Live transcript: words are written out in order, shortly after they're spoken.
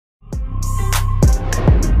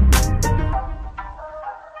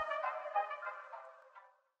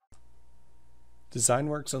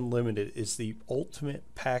DezignWorks Unlimited is the ultimate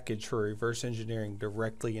package for reverse engineering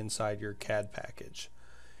directly inside your CAD package.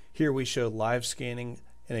 Here we show live scanning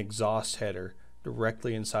an exhaust header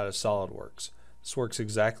directly inside of SolidWorks. This works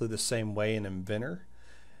exactly the same way in Inventor.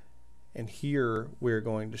 And here we're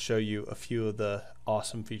going to show you a few of the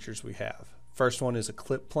awesome features we have. First one is a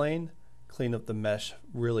clip plane, clean up the mesh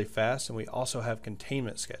really fast, and we also have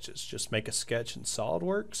containment sketches. Just make a sketch in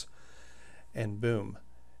SolidWorks and boom,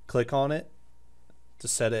 click on it to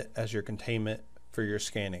set it as your containment for your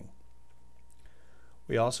scanning.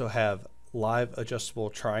 We also have live adjustable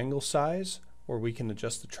triangle size, where we can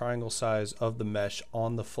adjust the triangle size of the mesh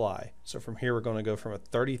on the fly. So from here we're going to go from a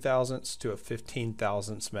 30 thousandths to a 15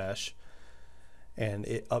 thousandths mesh, and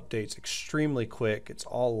it updates extremely quick. It's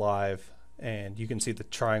all live, and you can see the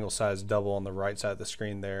triangle size double on the right side of the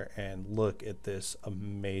screen there, and look at this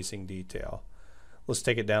amazing detail. Let's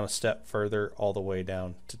take it down a step further, all the way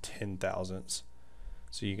down to 10 thousandths,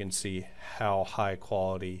 so you can see how high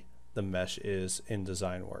quality the mesh is in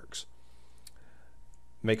DezignWorks.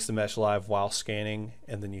 Makes the mesh live while scanning,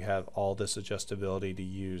 and then you have all this adjustability to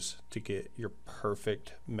use to get your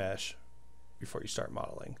perfect mesh before you start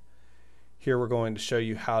modeling. Here we're going to show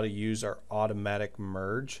you how to use our automatic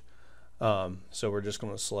merge. So we're just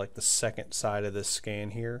going to select the second side of this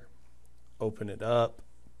scan here, open it up,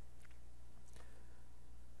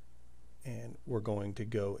 and we're going to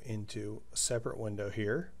go into a separate window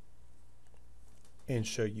here and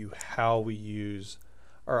show you how we use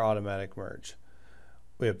our automatic merge.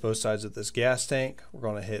 We have both sides of this gas tank. We're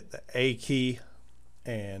going to hit the A key,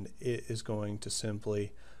 and it is going to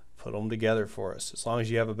simply put them together for us. As long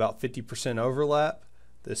as you have about 50% overlap,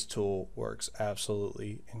 this tool works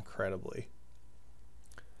absolutely incredibly.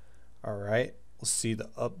 All right, let's see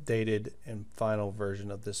the updated and final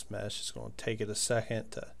version of this mesh. It's going to take it a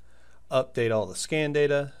second to update all the scan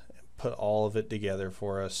data and put all of it together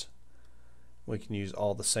for us. We can use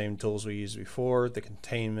all the same tools we used before, the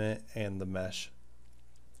containment and the mesh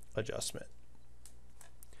adjustment.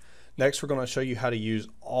 Next, we're going to show you how to use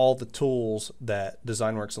all the tools that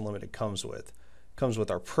DezignWorks Unlimited comes with. Comes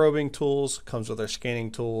with our probing tools, comes with our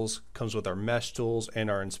scanning tools, comes with our mesh tools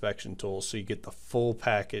and our inspection tools, so you get the full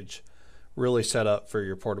package really set up for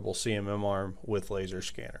your portable CMM arm with laser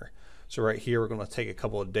scanner. So right here we're going to take a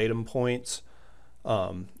couple of datum points.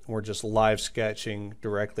 We're just live sketching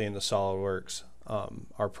directly into SolidWorks.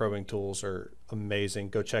 Our probing tools are amazing.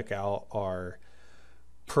 Go check out our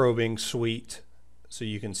probing suite so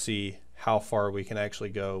you can see how far we can actually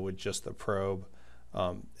go with just the probe.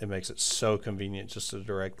 It makes it so convenient just to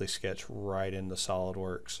directly sketch right into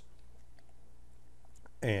SolidWorks.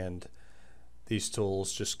 And these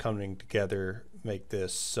tools just coming together make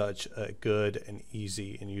this such a good and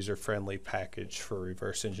easy and user-friendly package for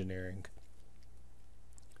reverse engineering.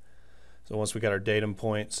 So once we got our datum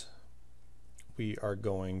points, we are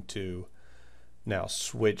going to now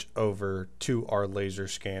switch over to our laser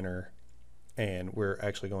scanner, and we're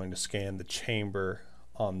actually going to scan the chamber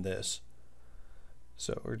on this.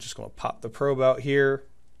 So we're just going to pop the probe out here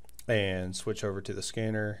and switch over to the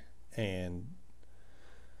scanner and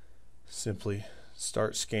simply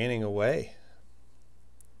start scanning away.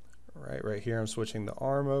 Right here I'm switching the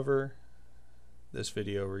arm over. This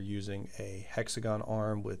video we're using a hexagon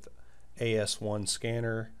arm with AS1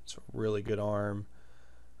 scanner. It's a really good arm.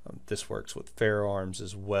 This works with ferro arms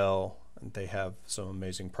as well, and they have some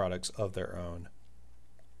amazing products of their own.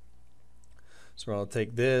 So we're going to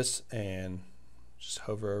take this and just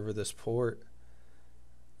hover over this port,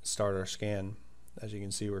 start our scan. As you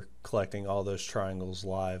can see, we're collecting all those triangles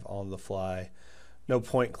live on the fly. No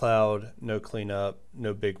point cloud, no cleanup,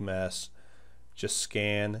 no big mess. Just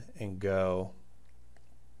scan and go.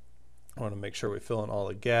 I want to make sure we fill in all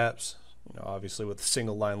the gaps. You know, obviously with a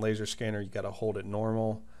single line laser scanner, you got to hold it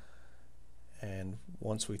normal. And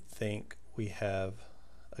once we think we have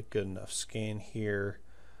a good enough scan here,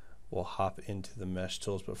 we'll hop into the mesh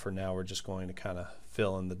tools. But for now, we're just going to kind of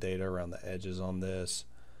fill in the data around the edges on this.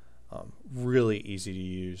 Really easy to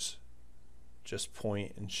use. Just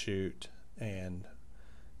point and shoot, and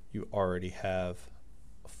you already have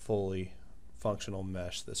a fully functional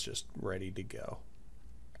mesh that's just ready to go.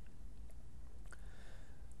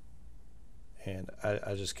 And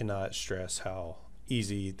I just cannot stress how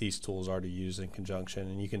easy these tools are to use in conjunction.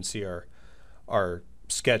 And you can see our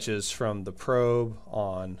sketches from the probe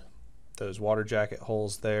on those water jacket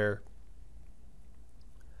holes there.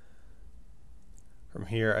 From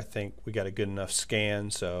here, I think we got a good enough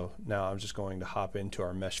scan, so now I'm just going to hop into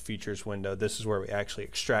our mesh features window. This is where we actually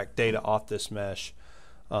extract data off this mesh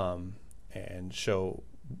and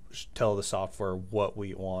tell the software what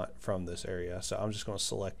we want from this area. So I'm just going to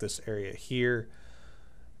select this area here,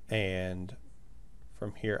 And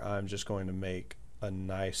from here I'm just going to make a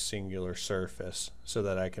nice singular surface so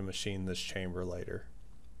that I can machine this chamber later.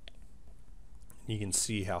 You can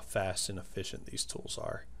see how fast and efficient these tools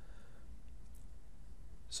are.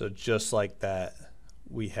 So just like that,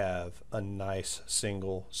 we have a nice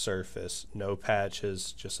single surface, no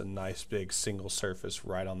patches, just a nice big single surface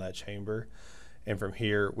right on that chamber. And from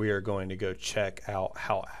here we are going to go check out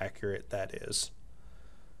how accurate that is.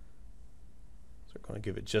 So we're going to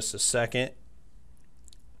give it just a second,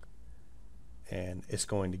 and it's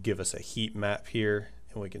going to give us a heat map here,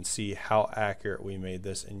 and we can see how accurate we made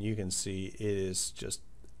this, and you can see it is just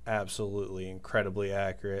absolutely incredibly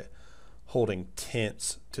accurate, holding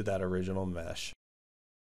tenths to that original mesh.